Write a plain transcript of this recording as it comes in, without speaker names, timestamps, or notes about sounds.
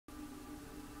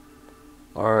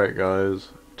Alright guys,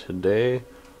 today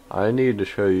I need to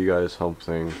show you guys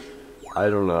something. I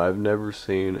don't know, I've never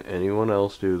seen anyone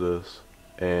else do this,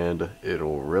 and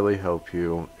it'll really help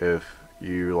you if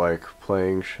you like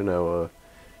playing Shanoa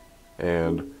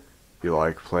and you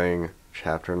like playing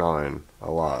Chapter 9 a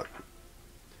lot.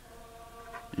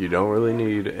 You don't really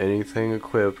need anything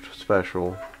equipped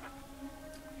special.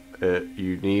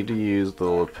 You need to use the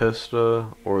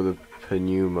Lepista or the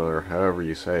Pneuma, or however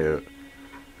you say it.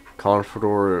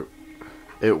 Confidor,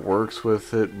 it works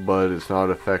with it, but it's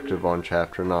not effective on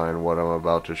Chapter 9, what I'm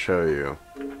about to show you.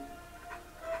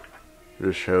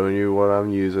 Just showing you what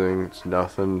I'm using. It's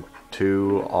nothing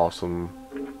too awesome.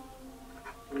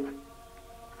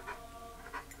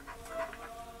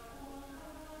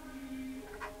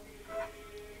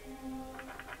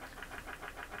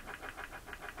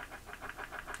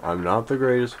 I'm not the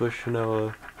greatest with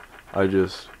Shanoa.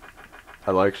 I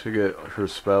like to get her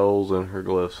spells and her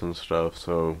glyphs and stuff,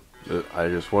 so I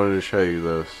just wanted to show you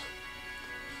this.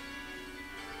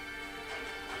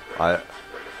 I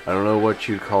don't know what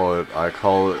you'd call it. I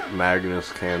call it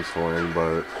Magnes canceling,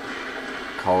 but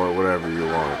call it whatever you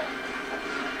want.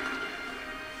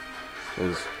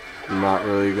 You're not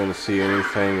really going to see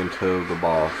anything until the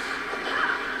boss.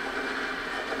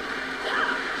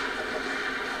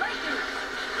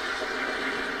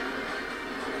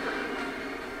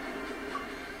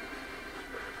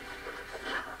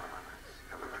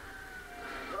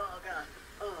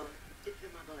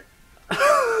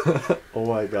 Oh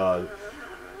my god.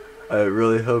 I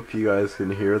really hope you guys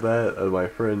can hear that. My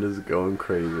friend is going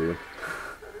crazy.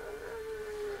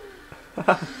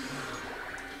 I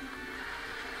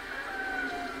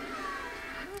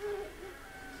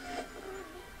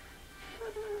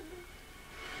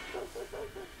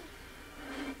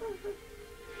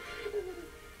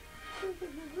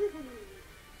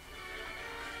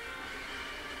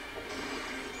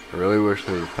really wish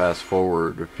there was a fast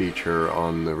forward feature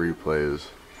on the replays.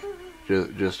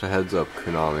 Just a heads up,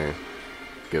 Konami.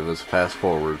 Give us a fast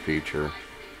forward feature.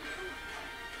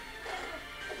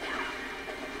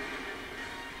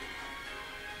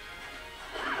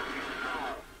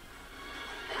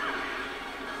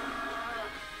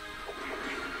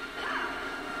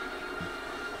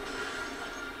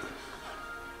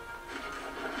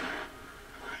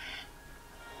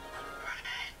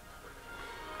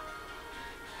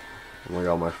 Oh my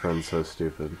god, my friend's so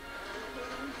stupid.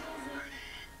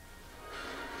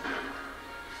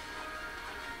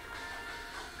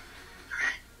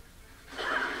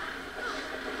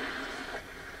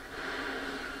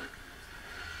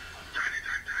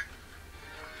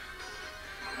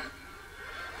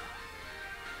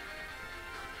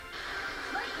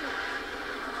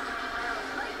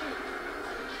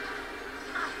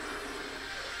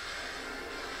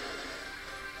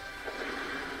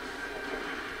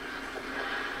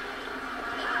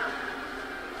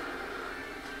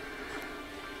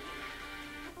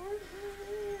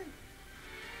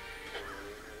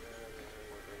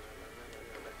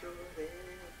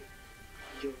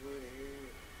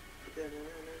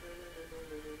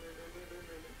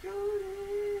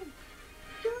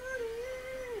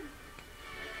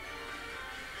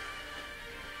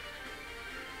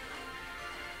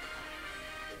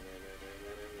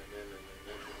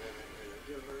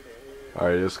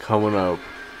 Alright, it's coming up.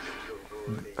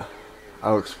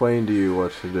 I'll explain to you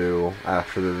what to do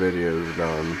after the video is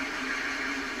done.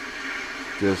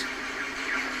 Just...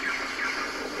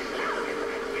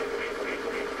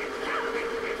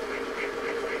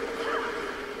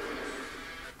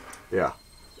 yeah.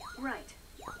 Right.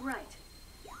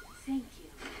 Thank you.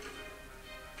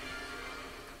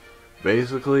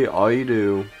 Basically, all you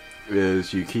do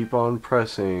is you keep on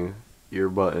pressing your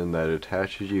button that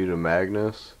attaches you to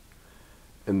Magnes,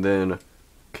 and then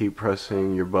keep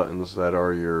pressing your buttons that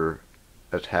are your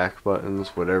attack buttons,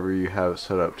 whatever you have it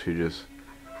set up to. Just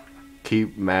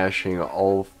keep mashing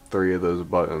all three of those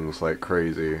buttons like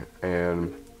crazy,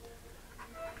 and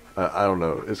I don't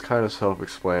know, it's kind of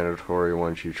self-explanatory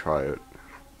once you try it.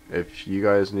 If you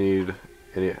guys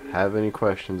have any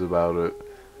questions about it,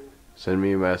 send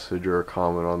me a message or a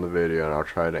comment on the video and I'll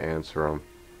try to answer them.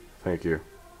 Thank you.